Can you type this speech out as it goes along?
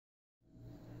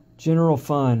General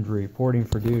Fund reporting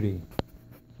for duty.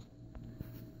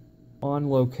 On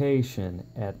location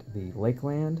at the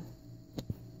Lakeland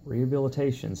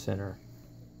Rehabilitation Center.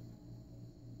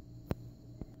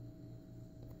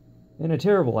 In a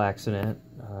terrible accident,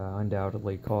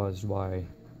 undoubtedly caused by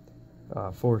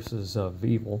forces of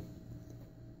evil,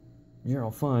 General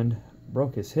Fund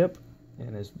broke his hip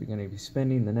and is going to be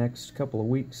spending the next couple of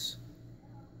weeks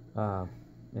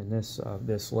in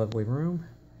this lovely room.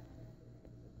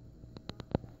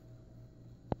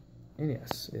 And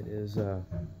yes, it is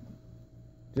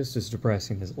just as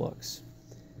depressing as it looks.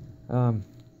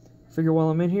 Figure while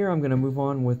I'm in here, I'm going to move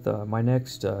on with my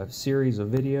next series of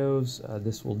videos.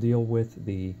 This will deal with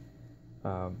the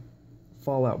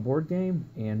Fallout board game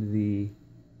and the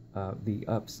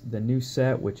new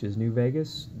set, which is New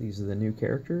Vegas. These are the new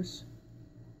characters,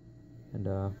 and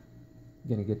I'm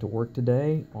going to get to work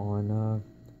today on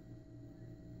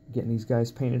getting these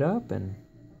guys painted up and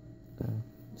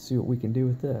see what we can do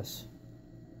with this.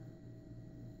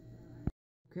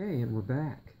 Okay, and we're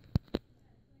back.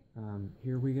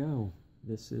 Here we go.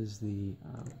 This is the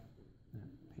that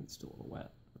paint's still a little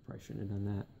wet. I probably shouldn't have done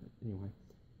that. But anyway,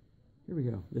 here we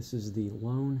go. This is the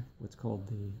lone, what's called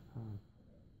the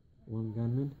lone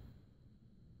gunman.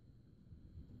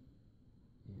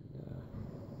 And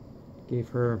gave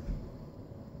her.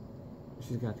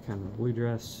 She's got the kind of blue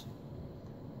dress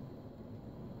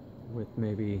with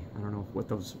maybe, I don't know what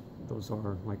those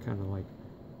are, like kind of like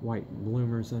white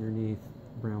bloomers underneath,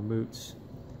 brown boots.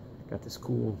 Got this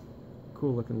cool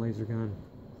looking laser gun,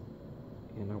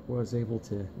 and I was able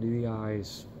to do the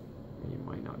eyes. You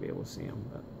might not be able to see them,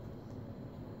 but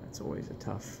that's always a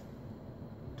tough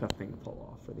thing to pull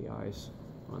off for the eyes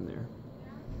on there.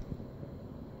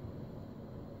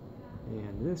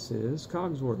 And this is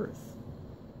Cogsworth.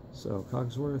 So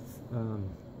Cogsworth,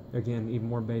 again, even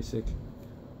more basic.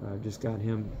 Just got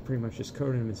him, pretty much just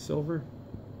coated him in silver.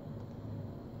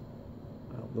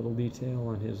 A little detail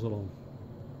on his little,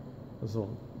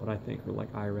 what I think are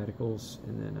like eye reticles,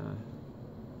 and then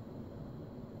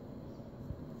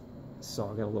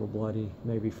saw got a little bloody,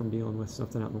 maybe from dealing with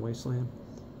something out in the wasteland.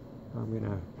 I'm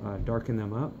gonna darken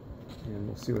them up, and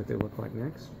we'll see what they look like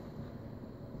next.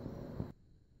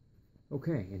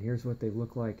 Okay, and here's what they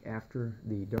look like after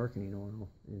the darkening oil.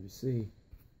 And you see,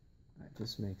 it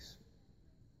just makes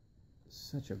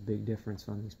such a big difference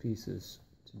on these pieces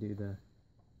to do the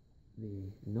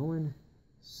Nuln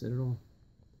Citadel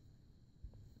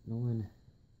Nuln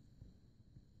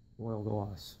oil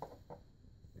gloss.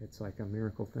 It's like a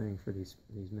miracle thing for these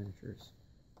miniatures.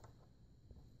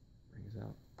 Brings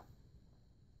out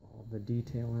all the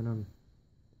detail in them,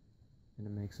 and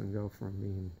it makes them go from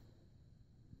being,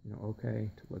 okay,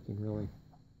 to looking really,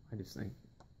 I just think,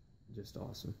 just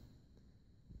awesome.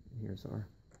 And here's our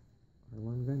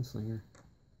lone gunslinger.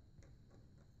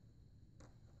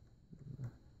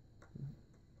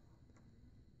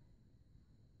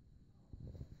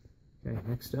 Okay,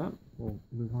 next up, we'll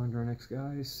move on to our next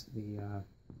guys.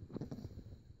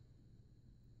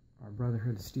 Our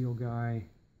Brotherhood of Steel guy,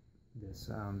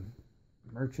 this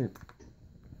merchant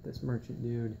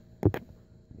dude,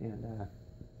 and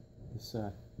this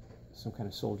some kind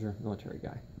of soldier, military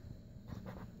guy.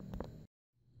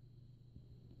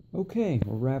 Okay,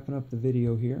 we're wrapping up the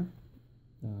video here.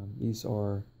 These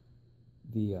are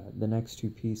the next two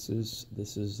pieces.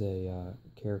 This is a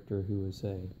character who is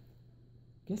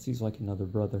I guess he's like another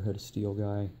Brotherhood of Steel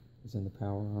guy. He's in the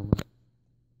power armor.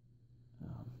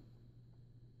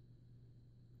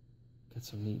 Got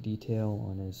some neat detail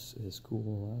on his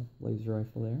cool laser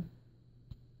rifle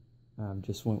there.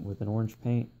 Just went with an orange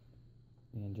paint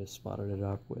and just spotted it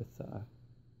up with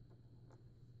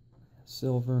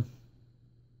silver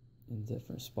in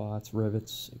different spots,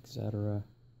 rivets, etc.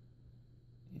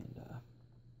 And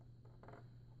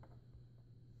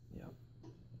yep,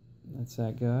 that's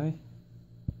that guy.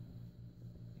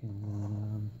 And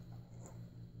then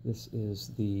this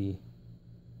is the,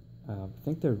 I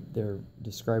think they're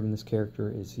describing this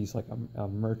character as he's like a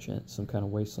merchant, some kind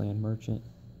of wasteland merchant.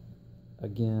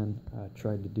 Again,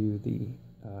 tried to do the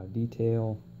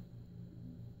detail,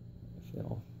 if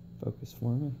it'll focus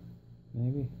for me,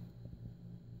 maybe.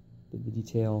 Did the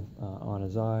detail on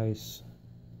his eyes,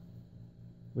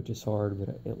 which is hard, but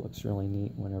it looks really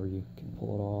neat whenever you can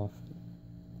pull it off.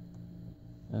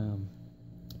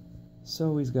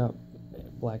 So he's got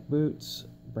black boots,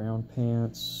 brown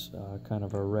pants, kind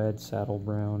of a red saddle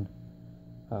brown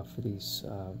for these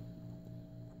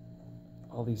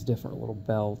all these different little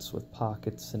belts with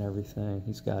pockets and everything.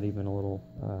 He's got even a little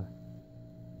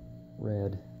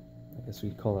red, I guess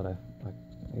we'd call it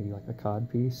maybe like a cod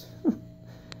piece.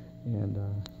 And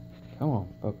come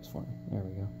on, focus for me. There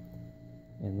we go.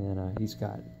 and then he's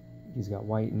got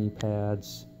white knee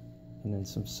pads, and then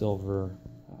some silver.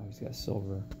 He's got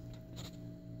silver,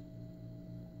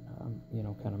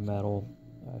 kind of metal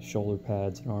shoulder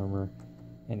pads and armor,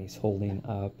 and he's holding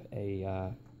up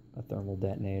a thermal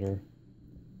detonator.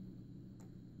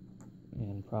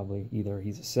 And probably either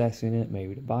he's assessing it,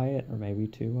 maybe to buy it, or maybe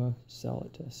to sell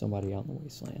it to somebody out in the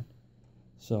wasteland.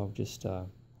 So just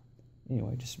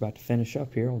anyway, just about to finish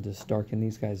up here. I'll just darken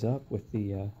these guys up with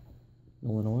the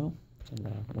Nuln Oil,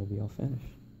 and we'll be all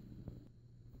finished.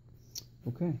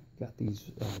 Okay, got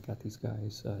these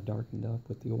guys darkened up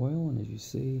with the oil, and as you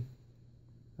see,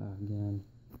 again,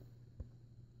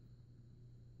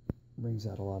 brings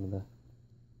out a lot of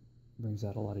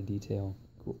detail,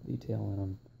 cool detail in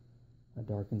them.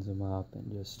 Darkens them up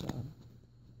and just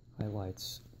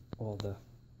highlights all the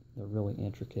really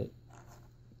intricate,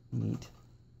 neat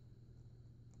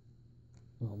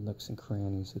little nooks and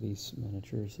crannies of these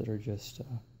miniatures that are just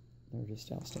they're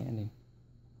just outstanding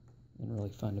and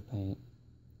really fun to paint.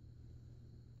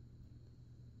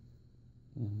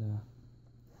 And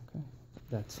okay,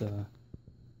 that's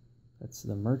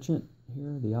the merchant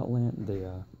here,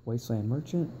 the Wasteland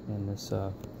Merchant, and this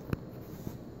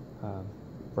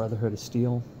Brotherhood of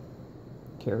Steel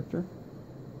character.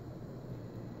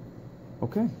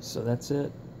 Okay, so that's it.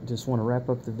 Just want to wrap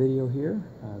up the video here.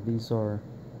 These are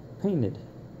painted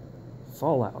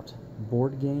Fallout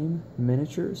board game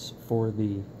miniatures for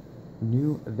the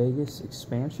New Vegas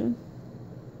expansion.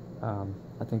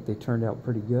 I think they turned out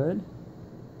pretty good.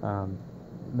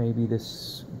 Maybe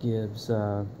this gives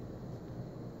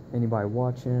anybody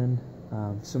watching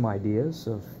some ideas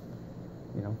of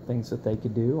things that they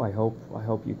could do. I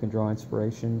hope you can draw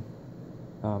inspiration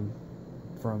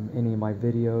from any of my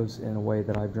videos in a way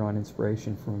that I've drawn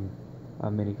inspiration from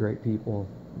many great people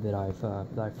that I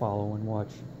follow and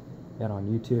watch out on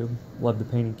YouTube. Love the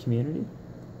painting community,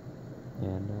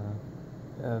 and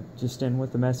just end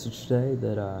with the message today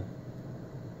that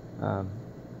on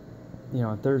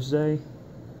Thursday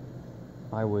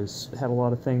I had a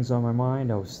lot of things on my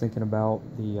mind. I was thinking about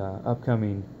the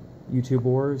upcoming YouTube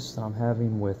Wars that I'm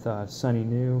having with Sunny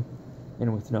New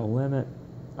and with No Limit.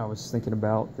 I was thinking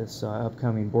about this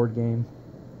upcoming board game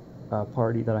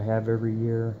party that I have every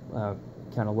year.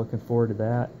 Kind of looking forward to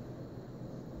that,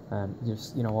 and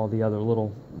just all the other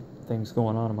little things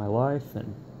going on in my life,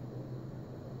 and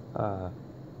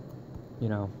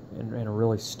in a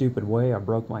really stupid way, I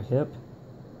broke my hip,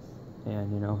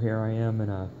 and here I am in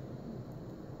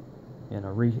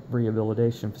a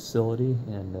rehabilitation facility,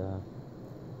 and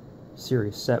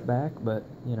serious setback, but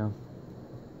you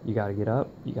got to get up,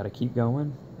 you got to keep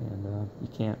going, and you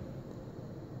can't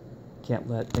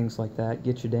let things like that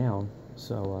get you down.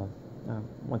 So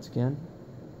once again,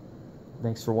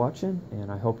 thanks for watching,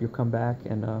 and I hope you'll come back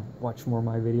and watch more of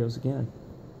my videos again.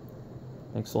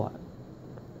 Thanks a lot.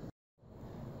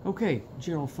 Okay,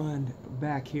 General Fund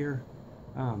back here.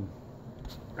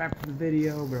 Wrapped the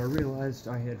video, but I realized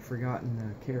I had forgotten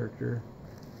a character.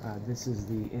 This is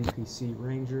the NPC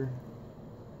Ranger.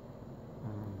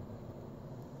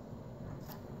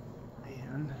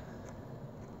 And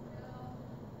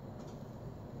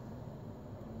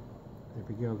there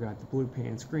we go, got the blue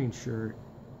pants, green shirt,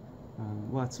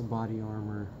 lots of body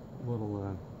armor,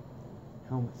 little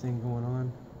helmet thing going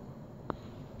on.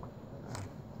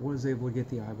 Was able to get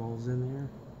the eyeballs in there.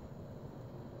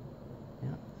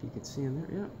 Yeah, if you could see in there,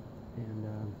 yeah. And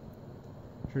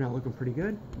turned out looking pretty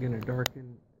good. Gonna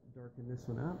darken this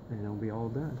one up, and it'll be all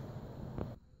done.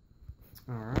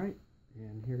 Alright,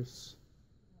 and here's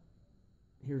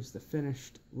the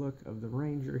finished look of the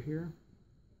Ranger here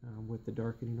with the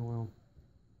darkening oil.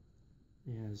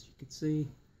 As you can see,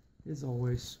 as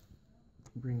always,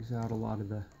 brings out a lot of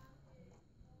the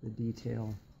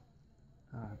detail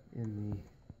in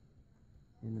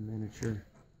the miniature.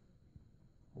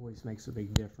 Always makes a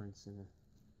big difference, and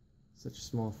such a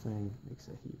small thing makes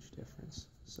a huge difference.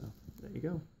 So there you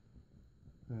go.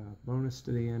 Bonus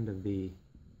to the end of the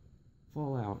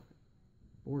Fallout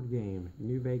board game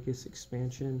New Vegas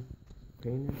expansion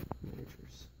painted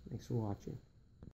miniatures. Thanks for watching.